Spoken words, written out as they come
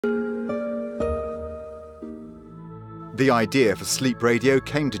The idea for sleep radio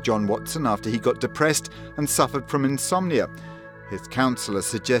came to John Watson after he got depressed and suffered from insomnia. His counsellor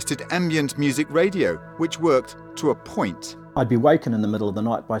suggested ambient music radio, which worked to a point. I'd be wakened in the middle of the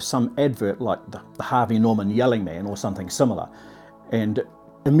night by some advert like the Harvey Norman Yelling Man or something similar, and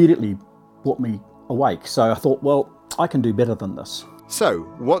immediately brought me awake. So I thought, well, I can do better than this. So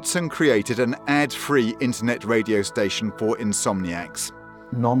Watson created an ad-free internet radio station for insomniacs.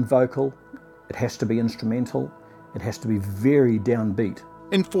 Non-vocal, it has to be instrumental, it has to be very downbeat.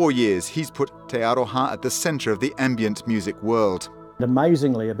 In 4 years, he's put Te Aroha at the centre of the ambient music world. And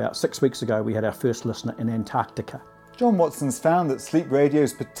amazingly, about 6 weeks ago, we had our first listener in Antarctica. John Watson's found that sleep radio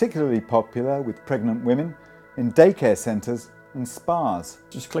is particularly popular with pregnant women, in daycare centres and spas.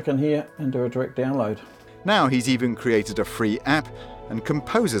 Just click in here and do a direct download. Now he's even created a free app, and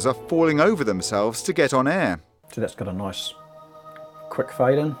composers are falling over themselves to get on air. So that's got a nice quick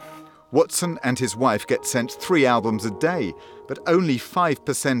fade in. Watson and his wife get sent 3 albums a day, but only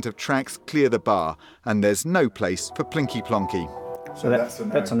 5% of tracks clear the bar, and there's no place for Plinky Plonky. So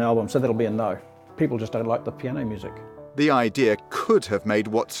that's an album, so that'll be a no. People just don't like the piano music. The idea could have made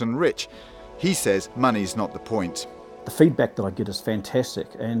Watson rich. He says money's not the point. The feedback that I get is fantastic,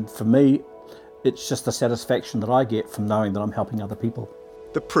 and for me, it's just the satisfaction that I get from knowing that I'm helping other people.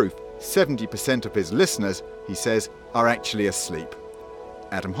 The proof, 70% of his listeners, he says, are actually asleep.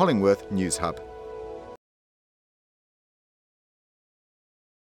 Adam Hollingworth, Newshub.